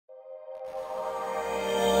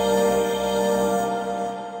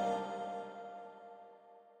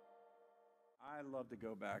to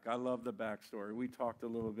go back. I love the backstory. We talked a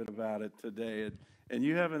little bit about it today. And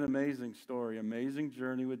you have an amazing story, amazing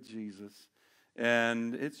journey with Jesus.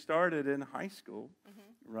 And it started in high school,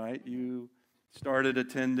 right? You started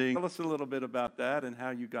attending. Tell us a little bit about that and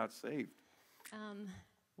how you got saved.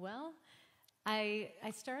 Well, I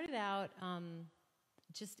started out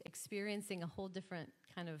just experiencing a whole different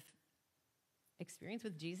kind of experience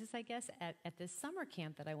with Jesus, I guess, at this summer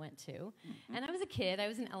camp that I went to. And I was a kid. I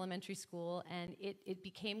was in elementary school, and it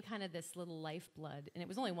became kind of this little lifeblood. And it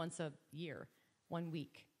was only once a year, 1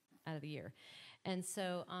 week out of the year. And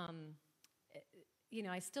so,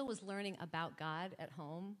 I still was learning about God at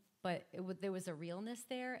home, but there was a realness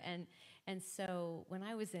there. And so when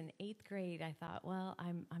I was in 8th grade, I thought, well,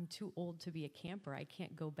 I'm too old to be a camper. I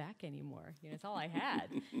can't go back anymore. It's all I had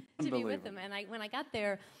to be with them. And when I got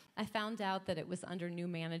there, I found out that it was under new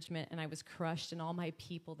management, and I was crushed, and all my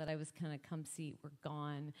people that I was kind of come see were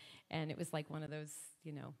gone. And it was like one of those,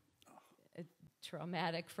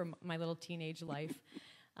 traumatic from my little teenage life,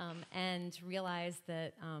 and realized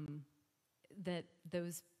that that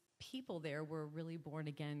those people there were really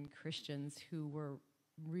born-again Christians who were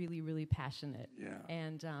really, really passionate. Yeah.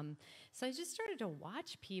 And so I just started to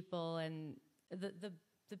watch people, and the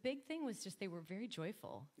big thing was just they were very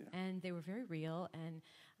joyful, and they were very real. And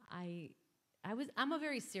I'm a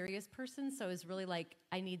very serious person, so it was really like,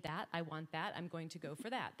 I need that, I want that, I'm going to go for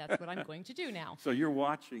that. That's what I'm going to do now. So you're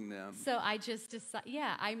watching them. So I just decided,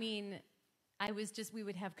 we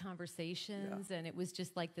would have conversations, and it was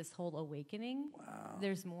just like this whole awakening. Wow.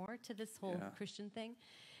 There's more to this whole Christian thing.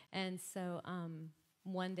 And so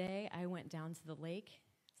one day I went down to the lake,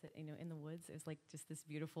 in the woods. It was like just this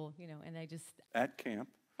beautiful, and I just... At camp.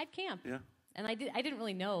 At camp. Yeah. And I didn't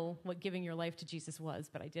really know what giving your life to Jesus was,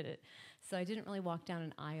 but I did it. So I didn't really walk down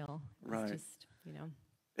an aisle. It was just,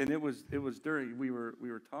 And it was during, we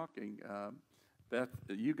were talking, Beth,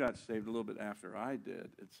 you got saved a little bit after I did,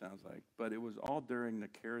 it sounds like, but it was all during the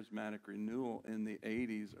charismatic renewal in the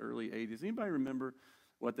 80s, early 80s. Anybody remember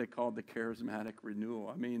what they called the charismatic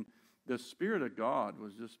renewal? I mean, the Spirit of God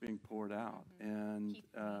was just being poured out. And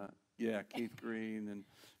Keith Green, and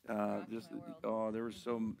there was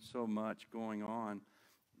so much going on.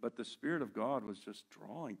 But the Spirit of God was just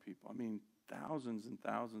drawing people. I mean, thousands and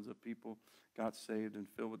thousands of people got saved and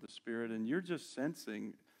filled with the Spirit. And you're just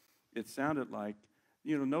sensing, it sounded like,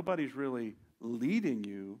 nobody's really leading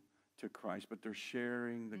you to Christ, but they're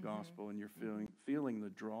sharing the gospel, and you're feeling the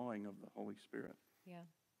drawing of the Holy Spirit. Yeah.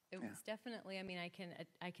 It was definitely,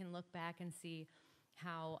 I can look back and see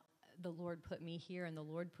how the Lord put me here, and the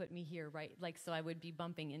Lord put me here, right? Like, so I would be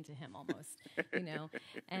bumping into him almost, And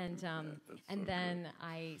then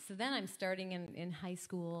I'm starting in high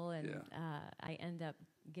school, and I end up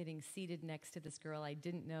getting seated next to this girl I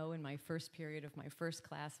didn't know in my first period of my first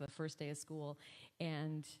class, the first day of school,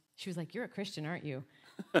 and she was like, "You're a Christian, aren't you?"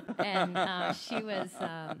 And she was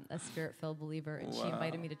a Spirit-filled believer, and she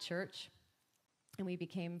invited me to church. And we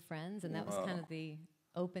became friends, and that was kind of the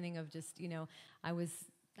opening of just,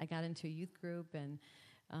 I got into a youth group, and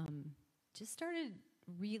just started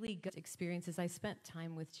really good experiences. I spent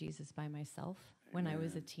time with Jesus by myself when I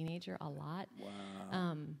was a teenager, a lot.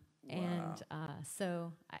 Wow. And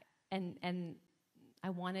so I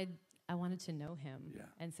wanted to know him. Yeah.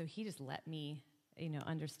 And so he just let me,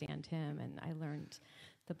 understand him, and I learned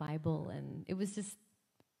the Bible, and it was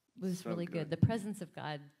so really good. The presence of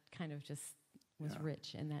God kind of just was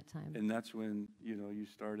rich in that time. And that's when, you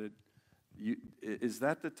started, is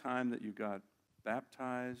that the time that you got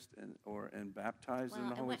baptized and baptized in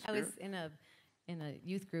the Holy Spirit? I was in a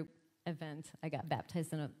youth group event. I got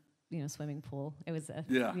baptized in a swimming pool. It was a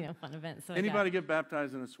fun event. So anybody get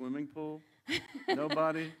baptized in a swimming pool?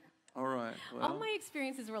 Nobody? All right. Well, all my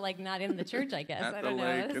experiences were like not in the church, I guess. At I don't the know.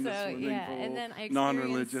 lake, in the swimming pool, and then I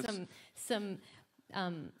non-religious. experienced some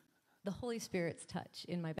the Holy Spirit's touch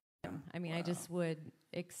in my baptism. I just would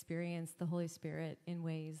experience the Holy Spirit in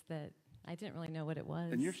ways that I didn't really know what it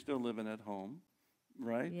was. And you're still living at home,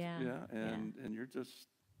 right? Yeah. Yeah. And you're just,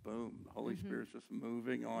 boom, the Holy Spirit's just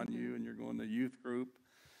moving on you, and you're going to youth group.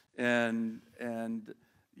 And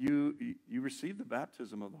you received the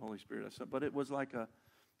baptism of the Holy Spirit, but it was like a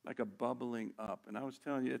bubbling up. And I was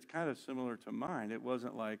telling you, it's kind of similar to mine. It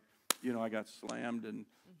wasn't like, I got slammed and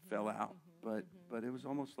fell out, but it was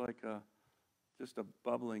almost like just a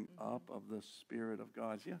bubbling up of the Spirit of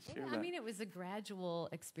God. Yes, share that. It was a gradual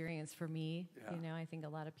experience for me. Yeah. I think a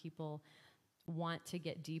lot of people want to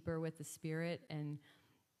get deeper with the Spirit and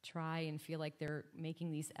try and feel like they're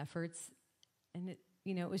making these efforts, and it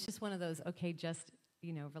was just one of those, okay, just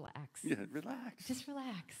relax. Yeah, relax. Just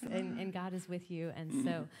relax, and God is with you. And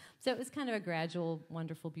so it was kind of a gradual,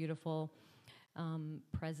 wonderful, beautiful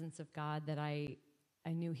presence of God that I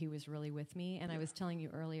knew he was really with me. And I was telling you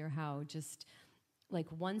earlier how just like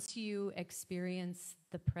once you experience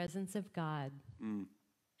the presence of God,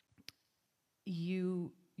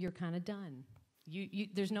 you're kind of done.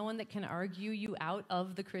 There's no one that can argue you out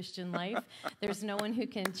of the Christian life. There's no one who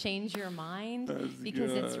can change your mind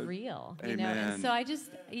because it's real, you know. And so I just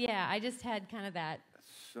had kind of that.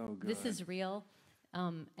 So good. This is real,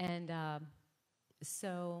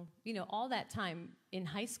 so you know, all that time in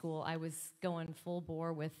high school, I was going full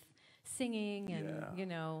bore with singing and you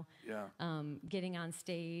know, getting on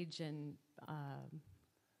stage and.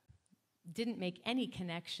 Didn't make any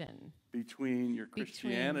connection between your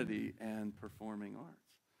Christianity and performing arts.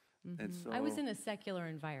 Mm-hmm. And so I was in a secular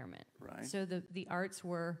environment, right? So the arts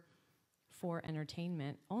were for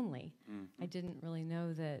entertainment only. Mm-hmm. I didn't really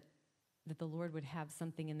know that the Lord would have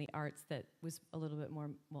something in the arts that was a little bit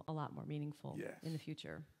more, a lot more meaningful in the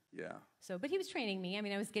future. Yeah. So, but he was training me. I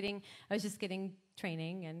mean, I was just getting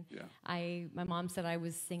training, and my mom said I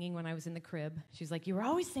was singing when I was in the crib. She's like, "You were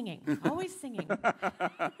always singing, always singing."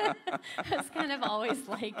 It's kind of always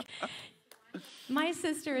like, my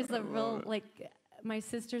sister is my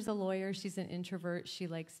sister's a lawyer. She's an introvert. She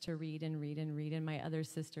likes to read and read and read, and my other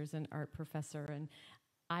sister's an art professor, and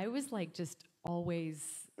I was like just always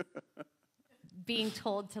being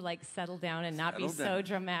told to like settle down and not be so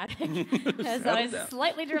dramatic, as I was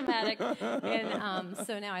slightly dramatic. And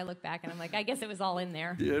so now I look back and I'm like, I guess it was all in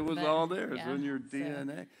there. Yeah, it was all there. It's in your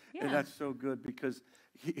DNA. And that's so good because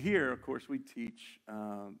here, of course, we teach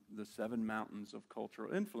the 7 mountains of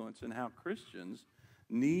cultural influence and how Christians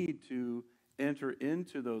need to enter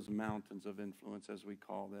into those mountains of influence, as we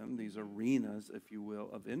call them, these arenas, if you will,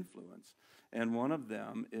 of influence. And one of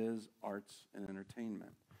them is arts and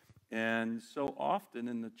entertainment. And so often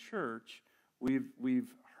in the church,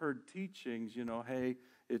 we've heard teachings, you know, hey,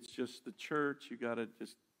 it's just the church. You got to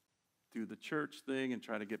just do the church thing and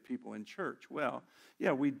try to get people in church. Well,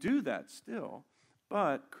 yeah, we do that still,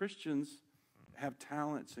 but Christians have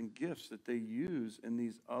talents and gifts that they use in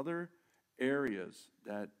these other areas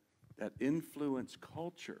that influence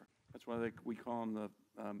culture. That's why we call them the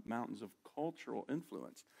mountains of cultural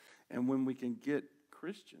influence. And when we can get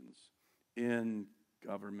Christians in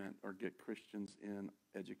government or get Christians in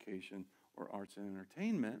education or arts and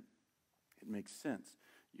entertainment, it makes sense.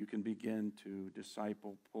 You can begin to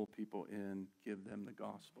disciple, pull people in, give them the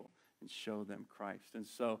gospel, and show them Christ. And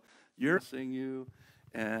so you're seeing you,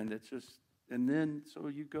 and it's just, and then so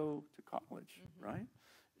you go to college, right?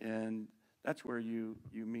 And that's where you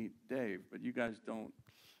meet Dave, but you guys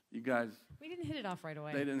we didn't hit it off right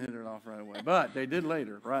away. They didn't hit it off right away, but they did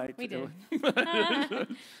later, right? We did.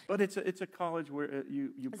 But it's a college where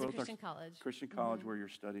you both a Christian college. Christian college where you're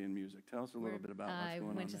studying music. Tell us a little bit about what's going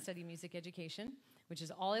on. I went to study music education, which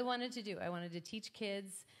is all I wanted to do. I wanted to teach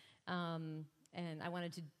kids, and I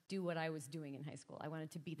wanted to do what I was doing in high school. I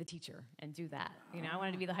wanted to be the teacher and do that. You know, I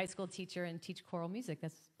wanted to be the high school teacher and teach choral music.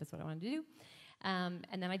 That's what I wanted to do, and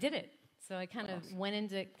then I did it. So I kind of went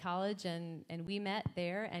into college, and we met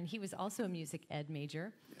there, and he was also a music ed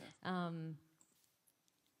major. Yeah.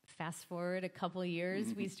 Fast forward a couple of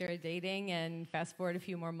years, we started dating, and fast forward a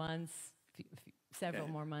few more months, several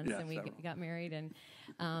more months, and we got married, and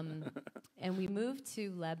we moved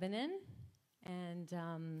to Lebanon,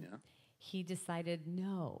 and he decided,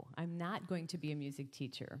 no, I'm not going to be a music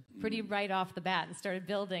teacher. Pretty right off the bat, and started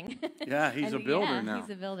building. Yeah, he's a builder now.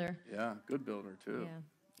 He's a builder. Yeah, good builder too. Yeah.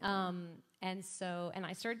 And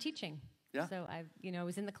I started teaching. Yeah. So I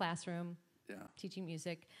was in the classroom, teaching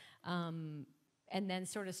music, and then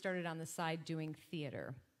sort of started on the side doing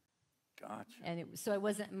theater. Gotcha. And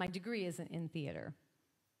my degree isn't in theater.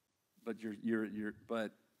 But you're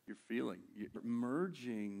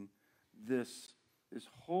merging this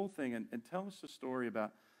whole thing, and tell us a story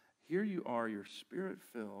about, here you are, you're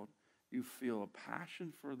spirit-filled, you feel a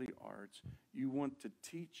passion for the arts, you want to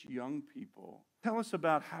teach young people. Tell us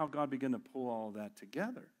about how God began to pull all of that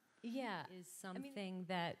together. Yeah, is something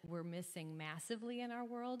that we're missing massively in our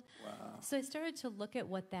world. Wow. So I started to look at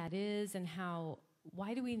what that is and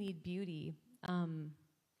why do we need beauty? And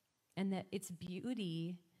that it's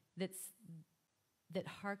beauty that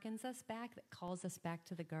harkens us back, that calls us back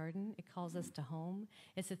to the garden. It calls us to home.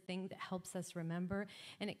 It's a thing that helps us remember,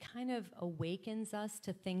 and it kind of awakens us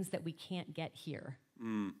to things that we can't get here.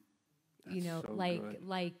 That's so good.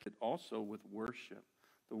 But also with worship,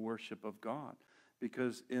 the worship of God,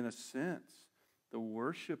 because in a sense, the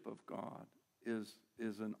worship of God is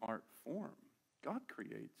an art form. God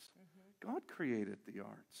creates. God created the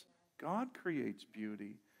arts. God creates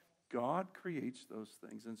beauty. God creates those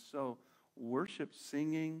things, and so worship,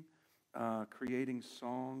 singing, creating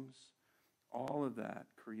songs, all of that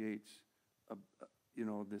creates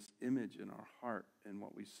this image in our heart, and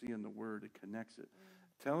what we see in the Word, it connects it.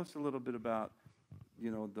 Tell us a little bit about,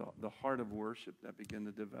 the heart of worship that began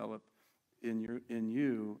to develop in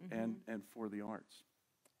you and for the arts.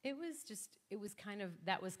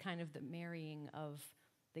 That was kind of the marrying of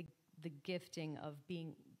the gifting of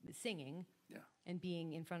singing, and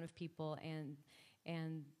being in front of people,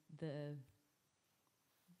 and the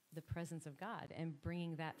presence of God, and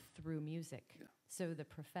bringing that through music. Yeah. So the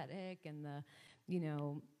prophetic and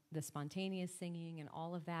the spontaneous singing and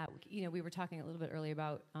all of that. We were talking a little bit earlier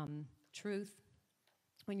about truth.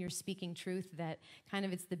 When you're speaking truth, that kind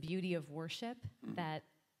of, it's the beauty of worship that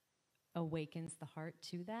awakens the heart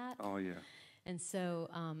to that. Oh, yeah. And so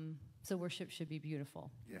worship should be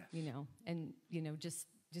beautiful. Yes. And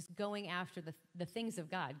just going after the things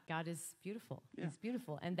of God. God is beautiful. Yeah. He's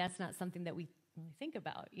beautiful. And that's not something that we really think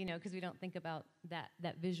about, because we don't think about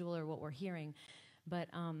that visual or what we're hearing. But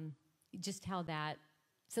just how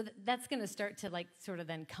that's going to start to sort of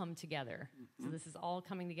then come together. Mm-hmm. So this is all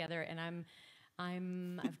coming together, and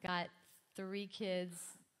I've got 3 kids,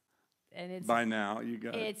 and it's by now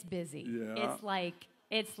it's busy. Yeah.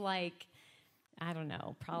 It's like I don't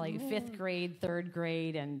know, probably 5th grade, 3rd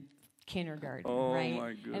grade, and kindergarten. Oh, right?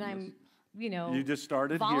 My goodness. And I'm you just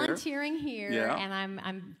started volunteering here, yeah. And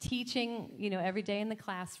I'm teaching every day in the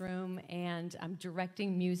classroom, and I'm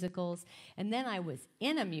directing musicals, and then I was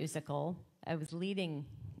in a musical. I was leading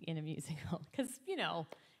in a musical because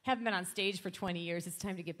haven't been on stage for 20 years. It's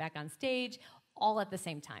time to get back on stage, all at the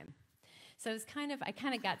same time. So it's I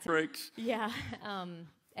kind of got to breaks. Yeah,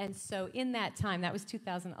 and so in that time, that was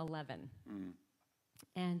 2011,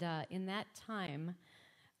 and in that time,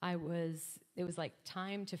 it was like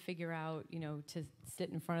time to figure out, to sit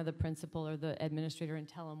in front of the principal or the administrator and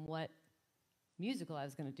tell them what musical I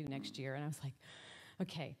was going to do next year. And I was like,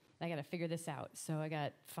 okay, I got to figure this out. So I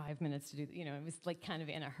got 5 minutes to do, it was kind of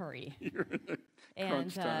in a hurry. You're in a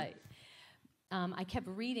crunch time. I kept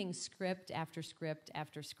reading script after script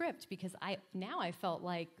after script because I felt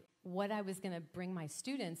like what I was going to bring my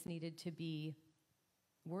students needed to be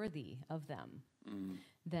worthy of them.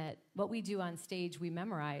 That what we do on stage, we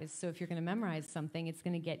memorize. So if you're going to memorize something, it's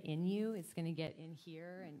going to get in you, it's going to get in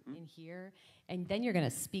here and in here, and then you're going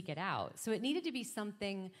to speak it out. So it needed to be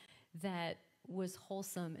something that was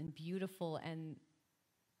wholesome and beautiful, and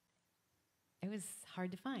it was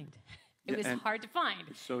hard to find. It was hard to find.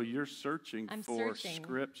 So you're searching for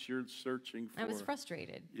scripts, you're searching for... I was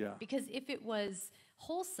frustrated. Yeah. Because if it was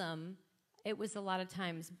wholesome, it was a lot of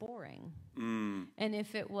times boring. And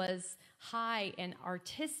if it was high and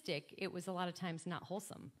artistic, it was a lot of times not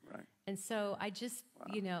wholesome. Right. And so I just,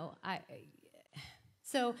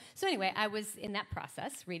 So anyway, I was in that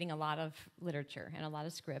process, reading a lot of literature and a lot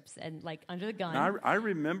of scripts, and under the gun. Now, I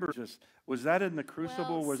remember was that in the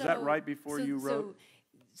Crucible? Was that right before you wrote?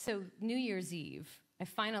 So New Year's Eve, I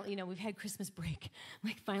finally, we've had Christmas break,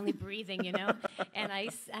 finally breathing, and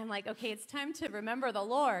I'm like, okay, it's time to remember the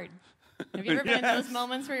Lord. Have you ever been in those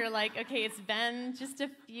moments where you're like, okay, it's been just a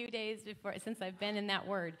few days since I've been in that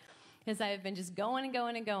word, because I've been just going and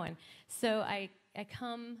going and going. So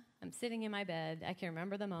I'm sitting in my bed, I can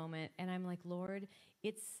remember the moment, and I'm like, Lord,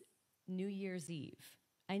 it's New Year's Eve.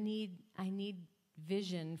 I need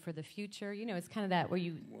vision for the future. It's kind of that where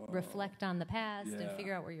you reflect on the past and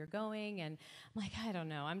figure out where you're going, and I'm like, I don't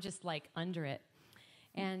know, I'm just under it.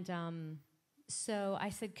 And so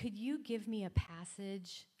I said, could you give me a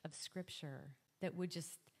passage of scripture that would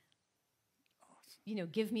just,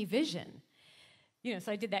 give me vision?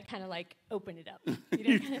 So I did that kind of open it up.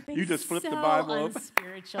 Kind of thing. You just flipped the Bible open.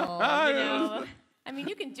 Unspiritual, I mean,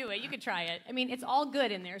 you can do it. You can try it. I mean, it's all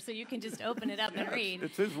good in there, so you can just open it up and read.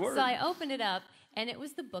 It's His Word. So I opened it up, and it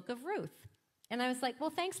was the book of Ruth. And I was like,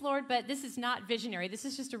 well, thanks, Lord, but this is not visionary. This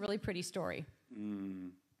is just a really pretty story.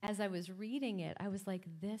 As I was reading it, I was like,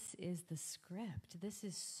 this is the script. This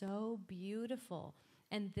is so beautiful.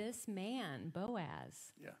 And this man,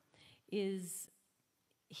 Boaz, he's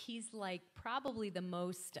probably the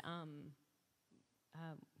most,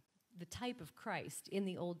 the type of Christ in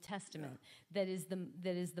the Old Testament that is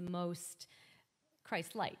the most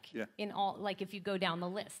Christ-like. Yeah. In all, if you go down the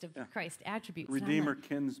list of Christ attributes. Redeemer,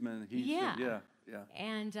 kinsman. Yeah.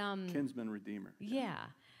 And kinsman, redeemer. Yeah.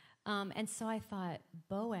 And so I thought,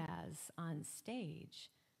 Boaz on stage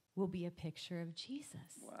will be a picture of Jesus.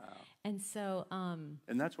 Wow. And so...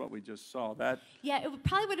 and that's what we just saw. Yeah,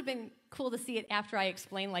 probably would have been cool to see it after I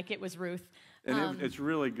explained it was Ruth. And it's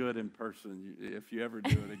really good in person if you ever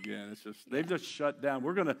do it again. It's just, they've just shut down.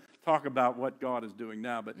 We're going to talk about what God is doing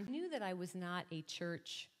now, but... I knew that I was not a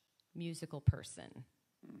church musical person.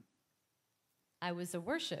 I was a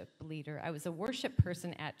worship leader. I was a worship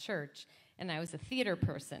person at church, and I was a theater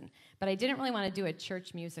person. But I didn't really want to do a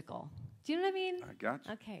church musical. Do you know what I mean? I got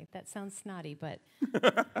you. Okay, that sounds snotty, but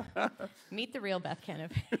meet the real Beth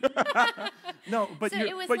Kenniv. No, but So you're,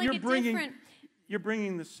 it was but like you're a bringing different- you're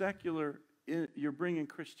bringing the secular. You're bringing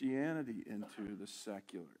Christianity into the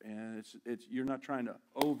secular, and it's you're not trying to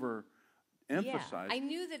overemphasize. Yeah, I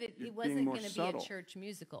knew that You're it being wasn't more going to be subtle. a church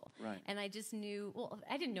musical. Right. And I just knew, well,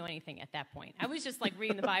 I didn't know anything at that point. I was just like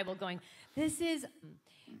reading the Bible going, this is,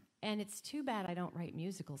 and it's too bad I don't write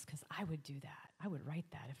musicals because I would do that. I would write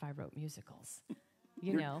that if I wrote musicals,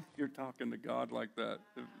 You're talking to God like that.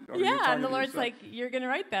 Or you're Yeah, talking and the to Lord's yourself. like, you're going to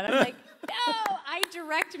write that. I'm like, no, I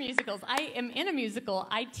direct musicals. I am in a musical.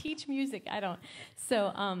 I teach music. I don't.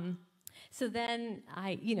 So then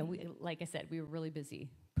like I said, we were really busy.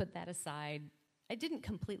 Put that aside. I didn't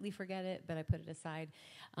completely forget it, but I put it aside.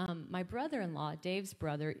 My brother-in-law, Dave's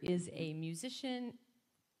brother, is a musician,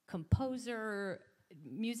 composer,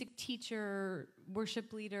 music teacher,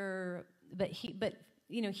 worship leader, but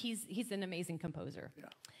he's an amazing composer. Yeah.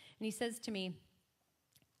 And he says to me,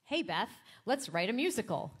 "Hey Beth, let's write a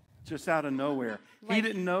musical." Just out of nowhere. He Like-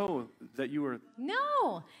 didn't know that you were.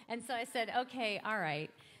 No. And so I said, "Okay, all right.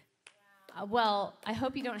 Well, I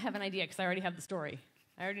hope you don't have an idea because I already have the story.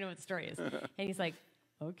 I already know what the story is." And he's like,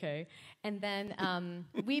 "Okay." And then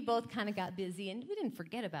we both kind of got busy, and we didn't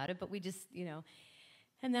forget about it, but we just,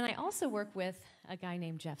 And then I also work with a guy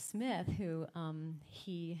named Jeff Smith, who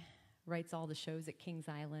he writes all the shows at Kings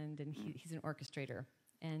Island, and he's an orchestrator.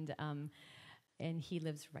 And he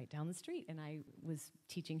lives right down the street. And I was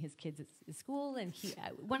teaching his kids at school. And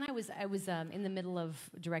when I was in the middle of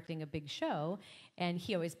directing a big show, and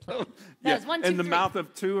he always played. That was 1, 2, in the 3. mouth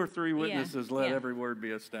of 2 or 3 witnesses, let yeah. every word be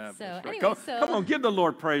established. So, Right? anyway, Come on, give the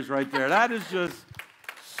Lord praise right there. That is just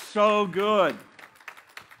so good.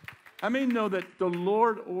 I mean, know that the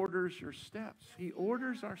Lord orders your steps. He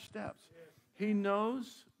orders our steps. He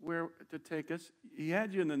knows where to take us. He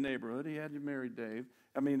had you in the neighborhood. He had you marry Dave.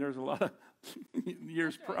 I mean, there's a lot of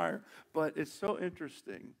years prior. But it's so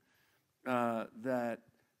interesting that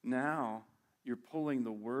now you're pulling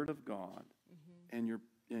the Word of God, and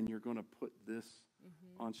you're going to put this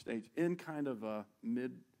on stage in kind of a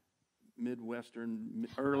Midwestern,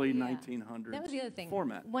 early 1900s That was the other thing.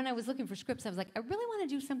 format. When I was looking for scripts, I was like, I really want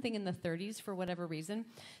to do something in the 30s for whatever reason.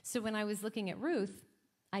 So when I was looking at Ruth,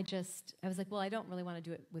 I was like, well, I don't really want to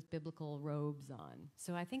do it with biblical robes on.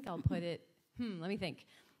 So I think I'll put it, let me think.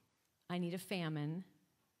 I need a famine.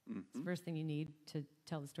 It's the first thing you need to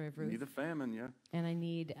tell the story of Ruth. You need a famine, yeah. And I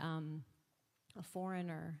need a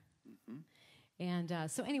foreigner. And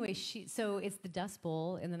so anyway, so it's the Dust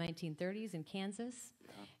Bowl in the 1930s in Kansas.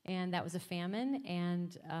 Yeah. And that was a famine.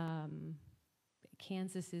 And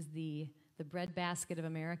Kansas is the breadbasket of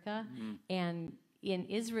America. And in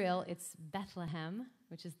Israel, it's Bethlehem,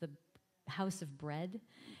 which is the house of bread.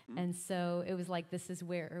 And so it was like, this is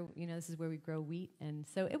where we grow wheat. And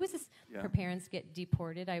so it was just, her parents get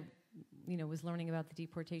deported. I was learning about the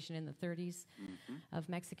deportation in the 30s of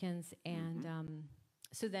Mexicans. And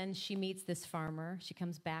so then she meets this farmer. She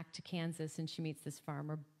comes back to Kansas, and she meets this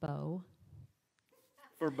farmer, Bo.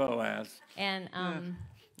 For Boaz. And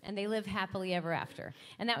they live happily ever after.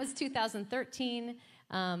 And that was 2013.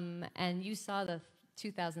 And you saw the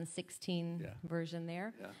 2016 version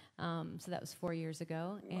there. Yeah. So that was 4 years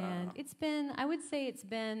ago. Wow. And I would say it's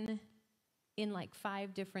been in like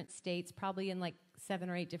 5 different states, probably in like 7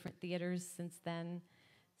 or 8 different theaters since then.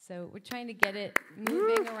 So we're trying to get it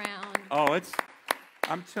moving around. Oh,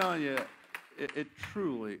 I'm telling you, it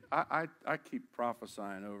truly, I keep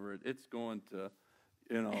prophesying over it. It's going to,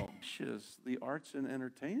 the arts and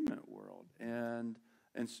entertainment world. And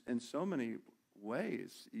in so many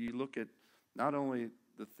ways, you look at not only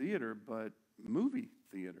the theater, but movie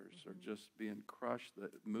theaters are just being crushed, the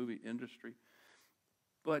movie industry.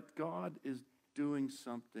 But God is doing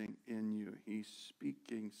something in you. He's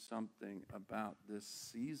speaking something about this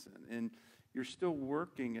season. And you're still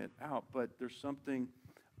working it out, but there's something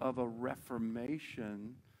of a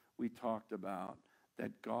reformation we talked about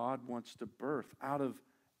that God wants to birth. Out of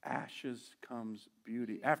ashes comes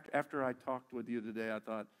beauty. After I talked with you today, I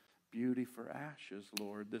thought, beauty for ashes,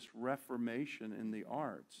 Lord, this reformation in the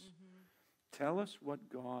arts. Tell us what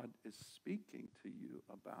God is speaking to you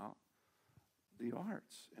about the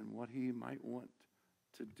arts and what he might want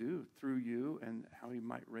to do through you and how he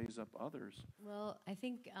might raise up others. Well, I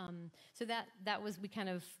think, so that was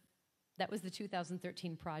the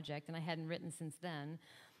 2013 project, and I hadn't written since then.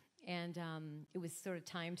 And it was sort of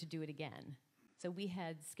time to do it again. So we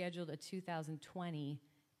had scheduled a 2020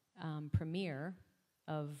 premiere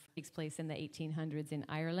takes place in the 1800s in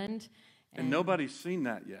Ireland, And nobody's seen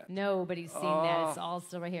that yet. Nobody's seen that. It's all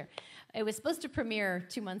still right here. It was supposed to premiere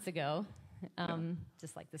 2 months ago,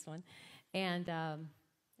 just like this one. And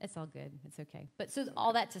it's all good. It's okay. But so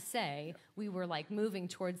all that to say, we were like moving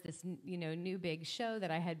towards this, new big show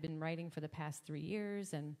that I had been writing for the past 3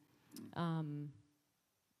 years. And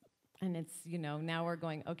it's, now we're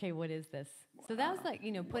going, okay, what is this? Wow. So that was like,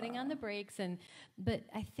 putting on the brakes. But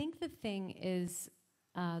I think the thing is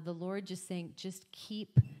the Lord just saying, just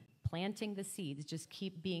keep planting the seeds, just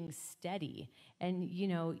keep being steady. And,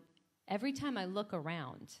 every time I look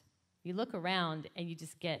around, you look around and you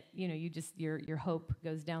just get, your hope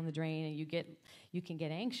goes down the drain, and you can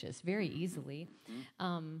get anxious very easily.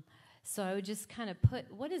 So I would just kind of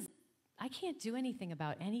I can't do anything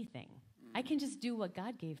about anything. I can just do what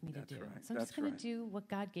God gave me to do. Right. So I'm just going to do what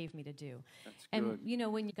God gave me to do. That's and, good.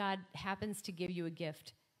 When God happens to give you a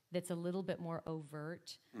gift that's a little bit more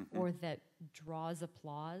overt or that draws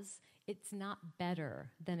applause, it's not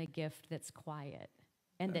better than a gift that's quiet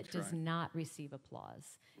and that does not receive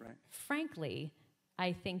applause. Right. Frankly,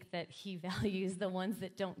 I think that he values the ones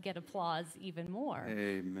that don't get applause even more.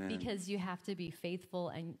 Amen. Because you have to be faithful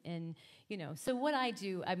and so what I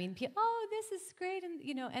do, people, this is great,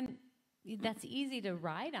 and that's easy to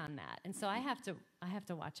ride on that. And so I have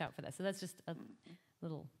to watch out for that. So that's just a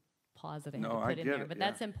little pause that I had to put in there. But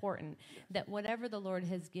that's important, that whatever the Lord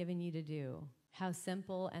has given you to do, how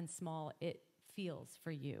simple and small it feels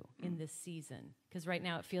for you in this season. Because right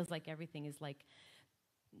now it feels like everything is like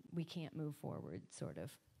we can't move forward, sort of.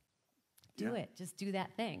 Do it. Just do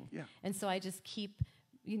that thing. Yeah. And so I just keep,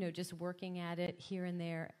 just working at it here and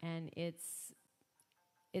there, and it's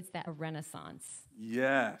that a renaissance.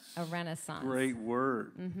 Yes. A renaissance. Great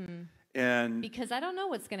word. Mm-hmm. And because I don't know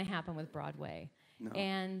what's going to happen with Broadway. No.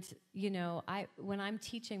 And, when I'm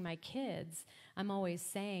teaching my kids, I'm always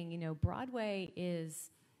saying, Broadway is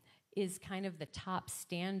kind of the top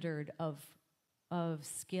standard of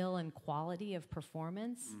skill and quality of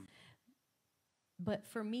performance. But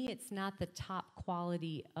for me, it's not the top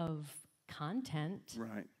quality of content.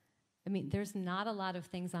 Right. There's not a lot of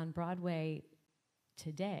things on Broadway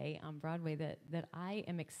today that I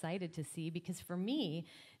am excited to see, because for me,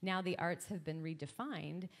 now the arts have been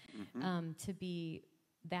redefined to be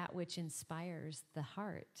that which inspires the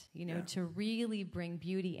heart, to really bring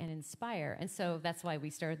beauty and inspire. And so that's why we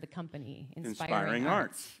started the company, Inspiring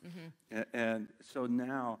Arts. And so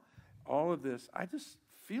now all of this, I just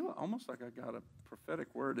feel almost like I got a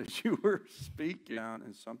prophetic word as you were speaking,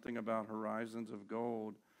 and something about Horizons of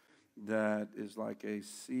Gold that is like a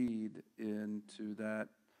seed into that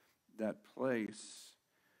place.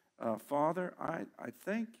 Father, I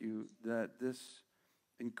thank you that this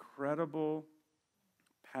incredible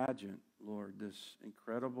pageant, Lord, this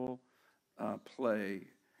incredible play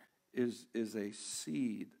is a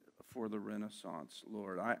seed for the Renaissance,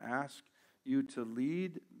 Lord. I ask you to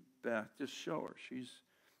lead Beth. Just show her.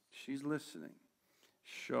 She's listening.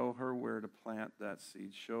 Show her where to plant that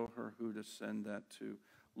seed. Show her who to send that to.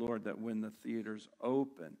 Lord, that when the theaters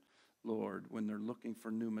open, Lord, when they're looking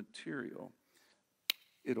for new material,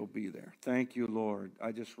 it'll be there. Thank you, Lord.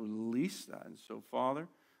 I just release that. And so, Father,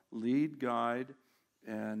 lead, guide,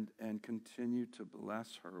 and continue to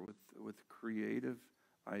bless her with creative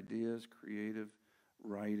ideas, creative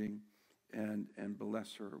writing, and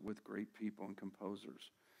bless her with great people and composers.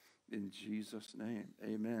 In Jesus' name,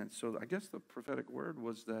 amen. So I guess the prophetic word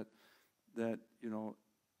was that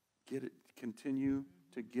continue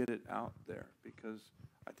to get it out there, because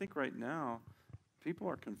I think right now people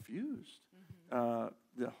are confused.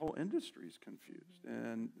 The whole industry is confused,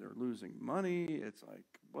 and they're losing money. It's like,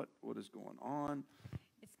 what is going on?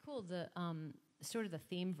 It's cool. The sort of the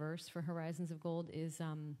theme verse for Horizons of Gold is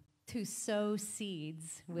to sow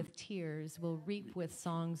seeds with tears will reap with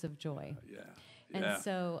songs of joy. And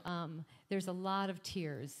so there's a lot of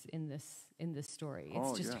tears in this story.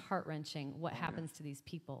 It's just heart-wrenching what happens to these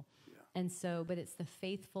people. And so, but it's the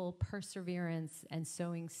faithful perseverance and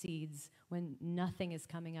sowing seeds when nothing is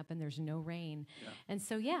coming up and there's no rain. And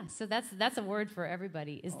so, so that's a word for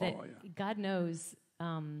everybody, is that God knows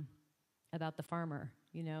about the farmer,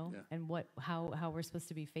 and how we're supposed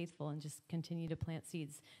to be faithful and just continue to plant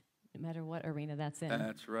seeds, no matter what arena that's in.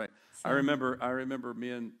 That's right. So, I remember me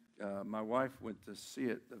and my wife went to see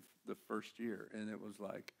it the first year, and it was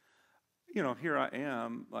like, here I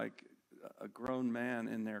am, like a grown man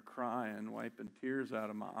in there crying, wiping tears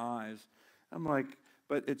out of my eyes. I'm like,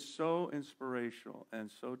 but it's so inspirational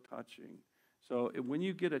and so touching. So when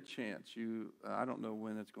you get a chance, I don't know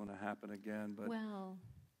when it's going to happen again, but well,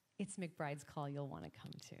 it's McBride's Call you'll want to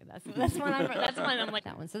come to. That's one I'm like,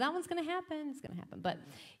 that one. So that one's going to happen. It's going to happen. But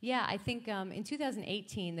yeah, I think in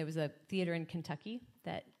 2018 there was a theater in Kentucky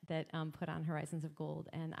that put on Horizons of Gold,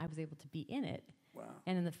 and I was able to be in it. Wow.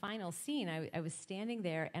 And in the final scene, I was standing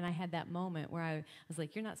there, and I had that moment where I was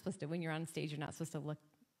like, you're not supposed to, when you're on stage, you're not supposed to look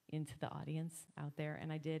into the audience out there,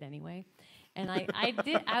 and I did anyway. And I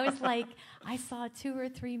did. I was like, I saw 2 or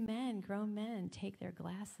 3 men, grown men, take their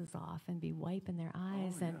glasses off and be wiping their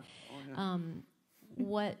eyes.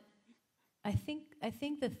 What I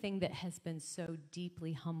think the thing that has been so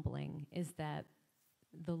deeply humbling is that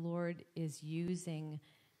the Lord is using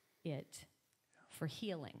it for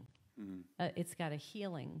healing. It's got a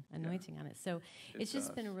healing anointing on it. So it's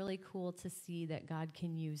just been really cool to see that God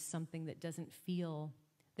can use something that doesn't feel,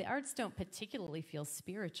 the arts don't particularly feel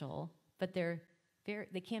spiritual, but they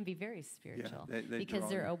can be very spiritual because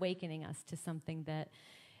they're awakening us to something that,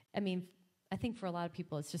 I mean, I think for a lot of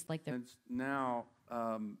people it's just like they're... Now,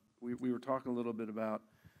 we were talking a little bit about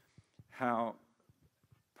how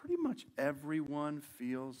pretty much everyone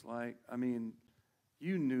feels like, I mean,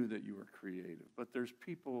 you knew that you were creative, but there's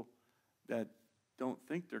people that don't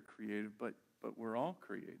think they're creative, but we're all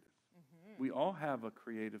creative. We all have a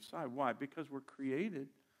creative side. Why? Because we're created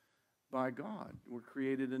by God. We're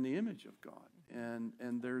created in the image of God.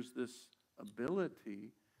 And there's this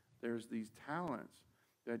ability, there's these talents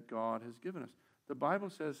that God has given us. The Bible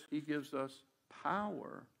says he gives us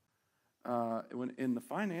power in the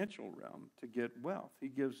financial realm to get wealth. He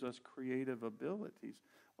gives us creative abilities.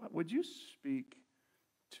 Would you speak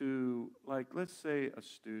to, like, let's say a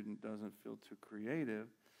student doesn't feel too creative,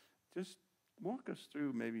 just walk us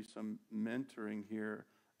through maybe some mentoring here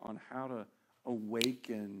on how to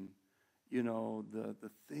awaken, the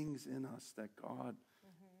things in us that God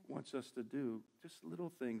wants us to do, just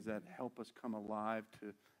little things that help us come alive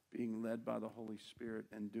to being led by the Holy Spirit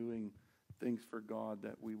and doing things for God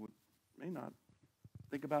that we may not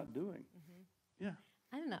think about doing. Yeah.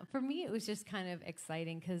 I don't know. For me, it was just kind of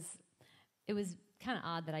exciting because it was kind of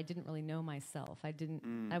odd that I didn't really know myself.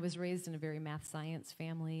 I was raised in a very math science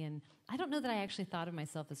family, and I don't know that I actually thought of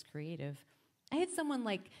myself as creative. I had someone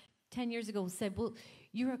like 10 years ago who said, well,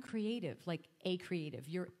 you're a creative, like a creative.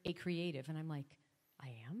 You're a creative. And I'm like, I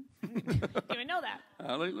am? Didn't even know that.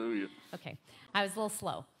 Hallelujah. Okay. I was a little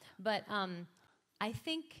slow. But I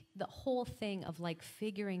think the whole thing of like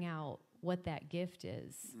figuring out what that gift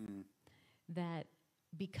is, that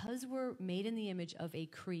because we're made in the image of a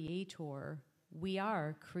creator, we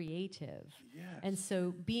are creative. Yes. And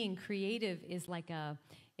so being creative is like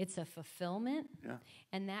it's a fulfillment. Yeah.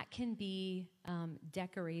 And that can be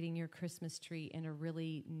decorating your Christmas tree in a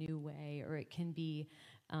really new way, or it can be,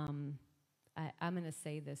 I'm going to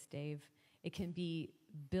say this, Dave, it can be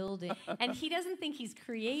building. And he doesn't think he's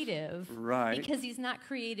creative. Right. Because he's not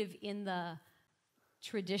creative in the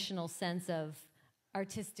traditional sense of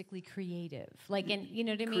artistically creative, like, and you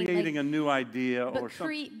know what I mean? Creating a new idea but or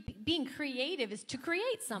something. Being creative is to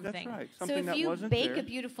create something. That's right. Something so if that you wasn't bake there. a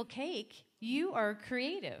beautiful cake, you are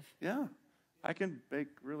creative. Yeah. I can bake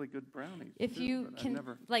really good brownies. If too, you but can, I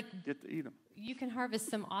never like, get to eat them. you can harvest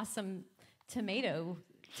some awesome tomato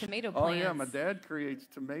plants. Oh yeah, my dad creates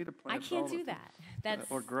tomato I plants. can't do that. That's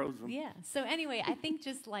or grows them. Yeah. So anyway, I think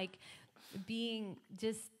just like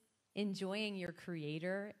just enjoying your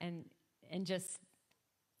creator and just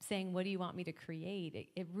saying, what do you want me to create?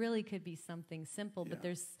 It really could be something simple, but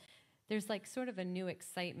there's like sort of a new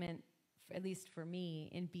excitement, at least for me,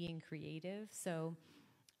 in being creative. So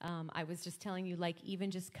I was just telling you, like,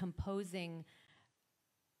 even just composing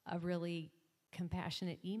a really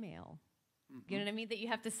compassionate email. You know what I mean? That you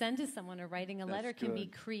have to send to someone, or writing a letter can be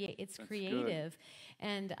it's creative.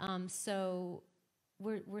 Good. And so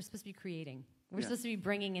we're supposed to be creating. We're supposed to be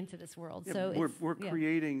bringing into this world. Yeah, so we're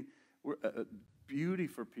creating beauty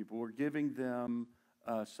for people. We're giving them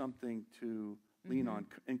something to lean on.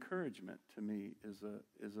 Encouragement, to me, is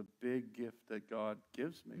a big gift that God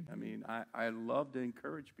gives me. I mean, I love to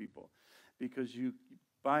encourage people, because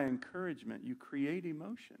by encouragement, you create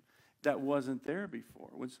emotion that wasn't there before.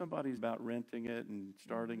 When somebody's about renting it and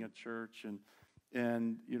starting a church,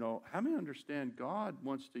 and how many understand God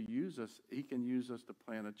wants to use us? He can use us to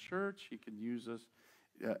plant a church. He can use us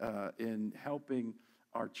in helping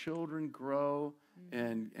our children grow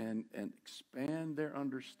and expand their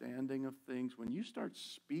understanding of things. When you start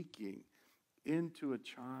speaking into a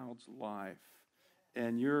child's life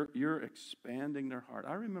and you're expanding their heart.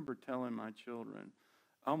 I remember telling my children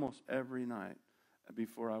almost every night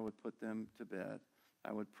before I would put them to bed,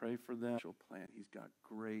 I would pray for them. Plan. He's got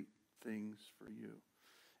great things for you.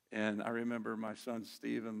 And I remember my son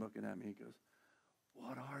Stephen looking at me. He goes,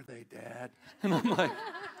 "What are they, Dad?" And I'm like,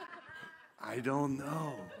 I don't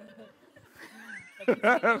know.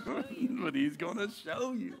 But he's going to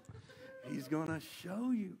show you. He's going to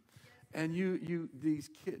show you. And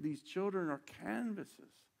these children are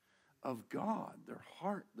canvases of God, their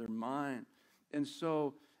heart, their mind. And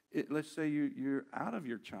so let's say you're out of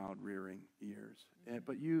your child rearing years,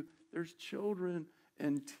 but there's children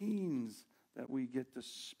and teens that we get to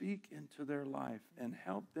speak into their life and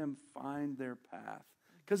help them find their path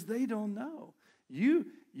because they don't know. You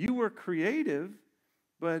were creative,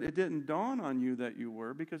 but it didn't dawn on you that you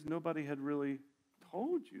were because nobody had really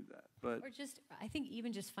told you that. But I think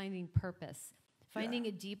even just finding purpose, finding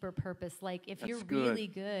a deeper purpose. Like if you're good. really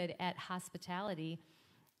good at hospitality,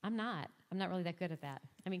 I'm not really that good at that.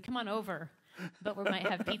 I mean, come on over, but we might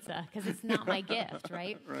have pizza because it's not my gift,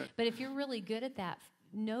 right? Right? But if you're really good at that,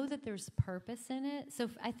 know that there's purpose in it. So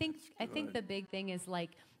I think the big thing is like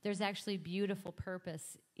there's actually beautiful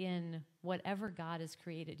purpose in whatever God has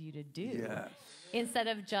created you to do. Yes. Instead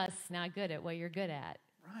of just not good at what you're good at.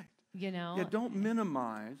 Right. You know? Yeah, don't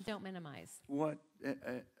minimize. Don't minimize. What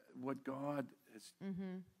God has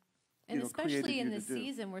And especially in this do.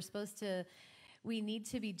 season, we need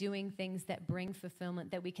to be doing things that bring fulfillment,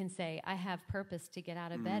 that we can say, I have purpose to get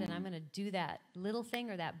out of bed, and I'm going to do that little thing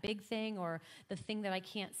or that big thing or the thing that I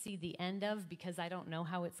can't see the end of because I don't know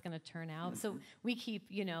how it's going to turn out. So we keep,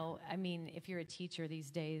 if you're a teacher these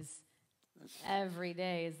days, every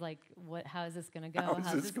day is like, how is this going to go?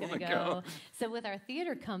 How's this going to go? So with our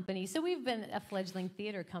theater company, so we've been a fledgling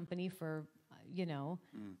theater company for,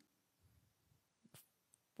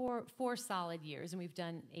 four solid years, and we've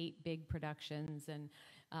done 8 big productions and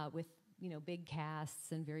with big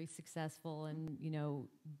casts and very successful and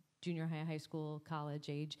junior high school, college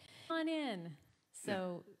age. Come on in.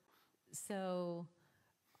 So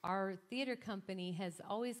our theater company has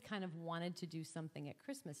always kind of wanted to do something at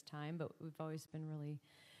Christmas time, but we've always been really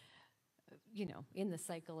in the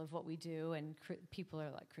cycle of what we do, and people are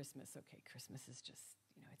like, Christmas is just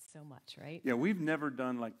it's so much, right? Yeah, we've never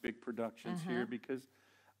done like big productions here because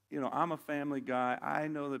I'm a family guy. I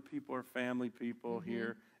know that people are family people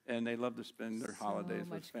here, and they love to spend their holidays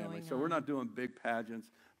with family. So we're not doing big pageants.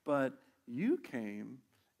 But you came,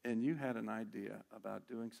 and you had an idea about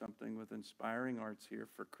doing something with Inspiring Arts here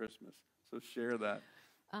for Christmas. So share that.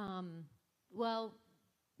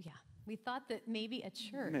 We thought that maybe a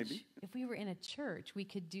church, if we were in a church, we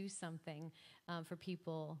could do something for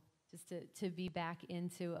people just to be back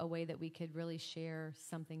into a way that we could really share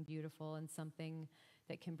something beautiful and something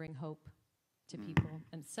that can bring hope to people.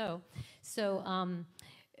 And so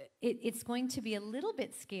it's going to be a little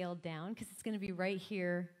bit scaled down because it's going to be right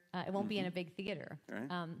here. It won't be in a big theater. Okay.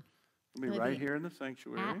 It'll be right here in the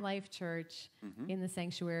sanctuary. At LifeChurch in the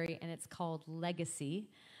sanctuary, and it's called Legacy.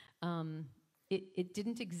 It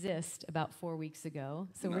didn't exist about 4 weeks ago,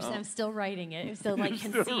 so I'm still writing it. I'm still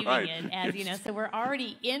conceiving it as So we're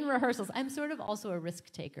already in rehearsals. I'm sort of also a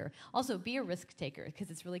risk taker. Also, be a risk taker because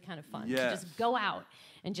it's really kind of fun to just go out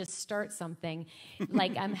and just start something.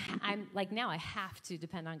 Like I'm like now I have to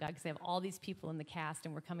depend on God because I have all these people in the cast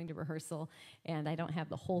and we're coming to rehearsal and I don't have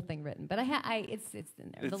the whole thing written, but it's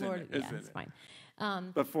in there. It's fine.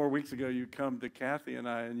 But 4 weeks ago, you come to Kathy and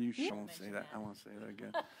I, and you won't say that. I won't say that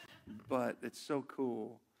again. But it's so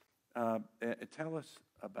cool. Tell us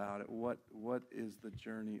about it. What is the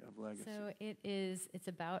journey of Legacy? So it's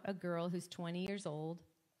about a girl who's 20 years old,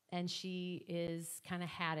 and she is kind of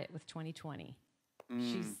had it with 2020.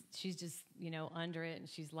 She's just, under it, and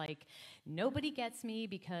she's like, nobody gets me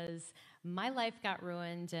because my life got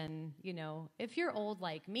ruined, and, if you're old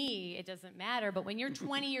like me, it doesn't matter, but when you're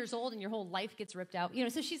 20 years old and your whole life gets ripped out,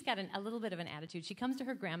 so she's got a little bit of an attitude. She comes to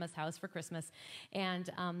her grandma's house for Christmas, and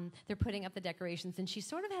they're putting up the decorations, and she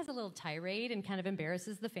sort of has a little tirade and kind of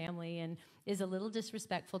embarrasses the family and is a little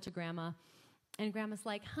disrespectful to Grandma. And Grandma's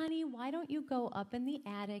like, honey, why don't you go up in the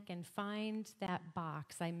attic and find that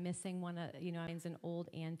box? I'm missing one of, it's an old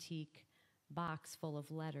antique box full of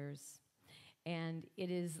letters. And it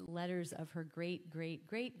is letters of her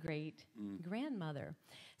great-great-great-great-grandmother.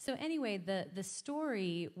 So anyway, the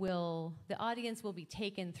story the audience will be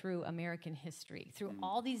taken through American history, through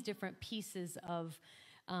all these different pieces of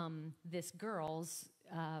this girl's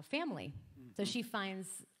family. So she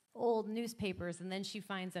finds old newspapers, and then she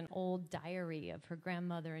finds an old diary of her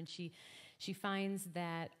grandmother, and she finds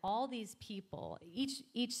that all these people,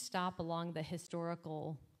 each stop along the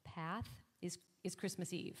historical path is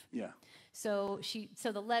Christmas Eve. Yeah. So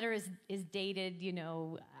the letter is dated,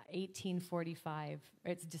 1845.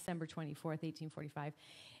 It's December 24th, 1845.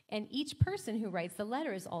 And each person who writes the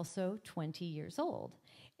letter is also 20 years old.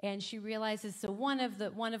 And she realizes, so one of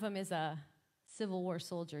them is a Civil War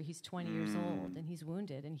soldier. He's 20 years old, and he's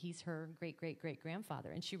wounded, and he's her great-great-great-grandfather.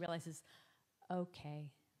 And she realizes, okay,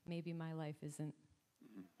 maybe my life isn't,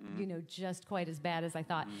 just quite as bad as I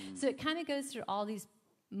thought. So it kind of goes through all these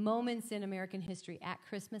moments in American history at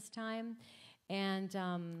Christmas time. And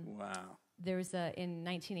Wow. in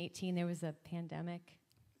 1918, there was a pandemic.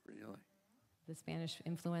 Really? The Spanish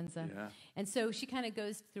influenza. Yeah. And so she kind of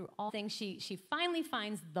goes through all things. She finally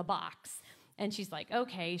finds the box, and she's like,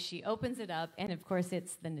 okay, she opens it up, and of course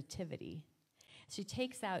it's the Nativity. She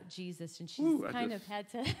takes out Jesus, and she's had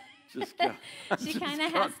to, she kind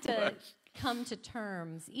of has to come to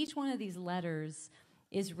terms. Each one of these letters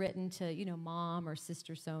is written to, mom or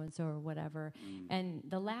sister so-and-so or whatever. And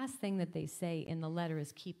the last thing that they say in the letter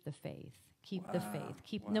is keep the faith. Keep the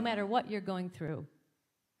faith. No matter what you're going through,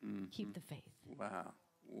 keep the faith. Wow.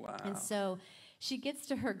 And so she gets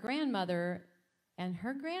to her grandmother, and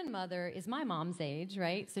her grandmother is my mom's age,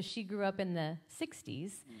 right? So she grew up in the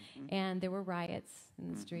 60s, and there were riots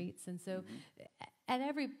in the streets. And so at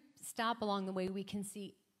every stop along the way, we can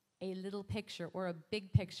see a little picture or a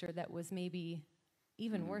big picture that was maybe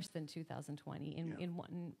even worse than 2020 in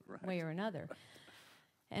one way or another.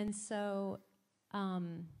 And so...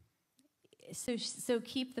 So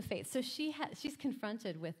keep the faith. So she's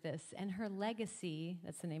confronted with this, and her legacy,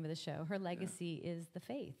 that's the name of the show, her legacy is the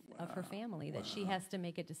faith of her family, that she has to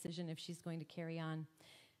make a decision if she's going to carry on.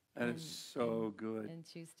 And it's so good. And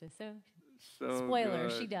choose to. So good. spoiler,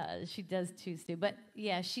 she does choose to. But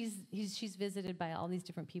yeah, she's visited by all these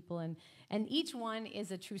different people, and each one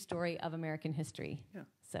is a true story of American history. Yeah.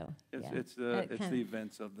 So it's the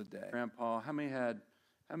events of the day. Grandpa, how many had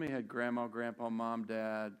grandma, grandpa, mom,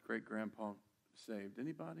 dad, great-grandpa saved?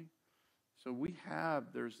 Anybody? So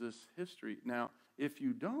there's this history. Now, if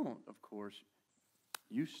you don't, of course,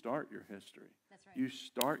 you start your history. That's right. You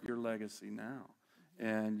start your legacy now,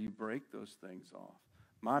 and you break those things off.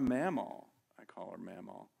 My mamaw, I call her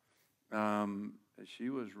mamaw, she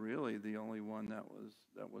was really the only one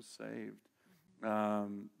that was saved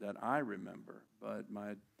that I remember. But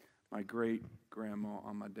my great-grandma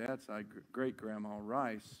on my dad's side, great-grandma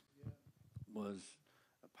Rice, was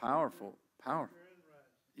a powerful.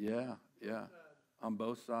 Yeah, on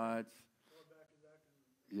both sides.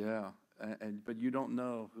 Yeah, but you don't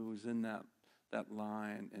know who was in that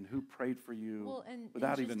line and who prayed for you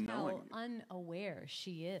without even knowing. How unaware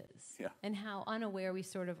she is, yeah, and how unaware we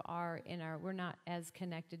sort of are we're not as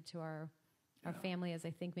connected to our family as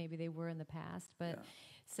I think maybe they were in the past. But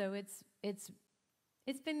so it's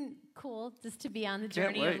been cool just to be on the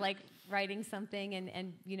journey of like writing something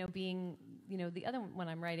and being, the other one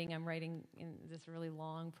I'm writing in this really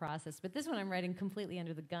long process, but this one I'm writing completely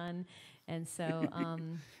under the gun. And so,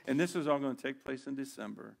 and this is all going to take place in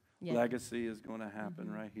December. Yeah. Legacy is going to happen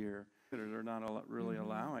right here. They're not really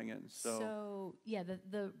allowing it. So yeah,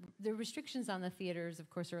 the restrictions on the theaters,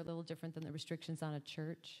 of course, are a little different than the restrictions on a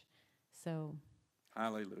church. So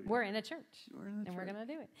hallelujah. We're in a church, we're going to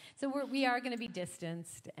do it. So we are going to be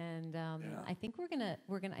distanced, and I think we're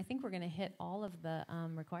going to hit all of the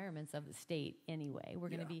requirements of the state anyway. We're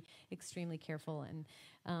going to be extremely careful, and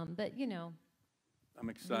but I'm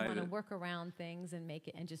excited. We want to work around things and make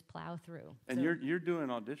it and just plow through. And so, you're doing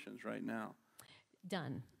auditions right now.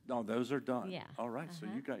 Done. No, those are done. Yeah. All right. So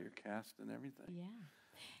you got your cast and everything. Yeah.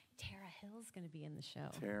 Tara Hill's going to be in the show.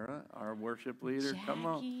 Tara, our worship leader. Jackie. Come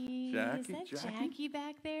on. Jackie. Is that Jackie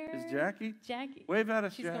back there? Is Jackie? Jackie. Wave at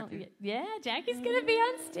us, Jackie. Jackie's going to be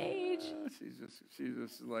on stage. She's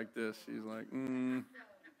just like this. She's like, move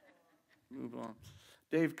on.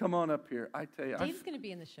 Dave, come on up here. I tell you. Dave's going to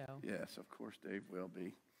be in the show. Yes, of course Dave will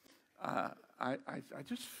be. I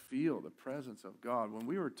just feel the presence of God. When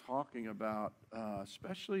we were talking about,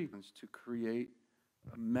 especially to create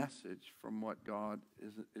a message from what God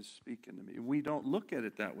is speaking to me. We don't look at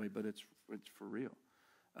it that way, but it's for real.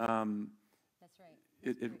 That's right.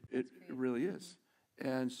 It really is.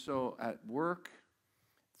 And so at work,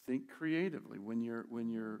 think creatively. When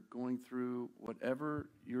you're going through whatever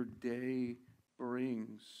your day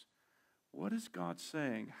brings, what is God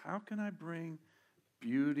saying? How can I bring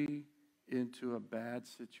beauty into a bad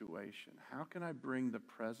situation? How can I bring the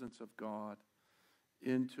presence of God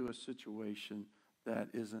into a situation that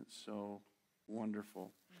isn't so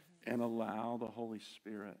wonderful, and allow the Holy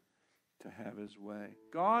Spirit to have his way?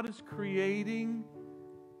 God is creating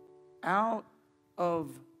out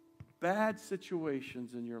of bad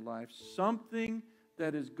situations in your life something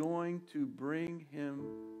that is going to bring him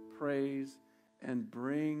praise and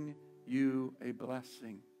bring you a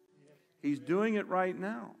blessing. He's doing it right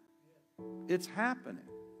now. It's happening.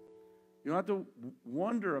 You don't have to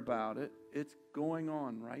wonder about it. It's going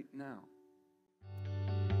on right now.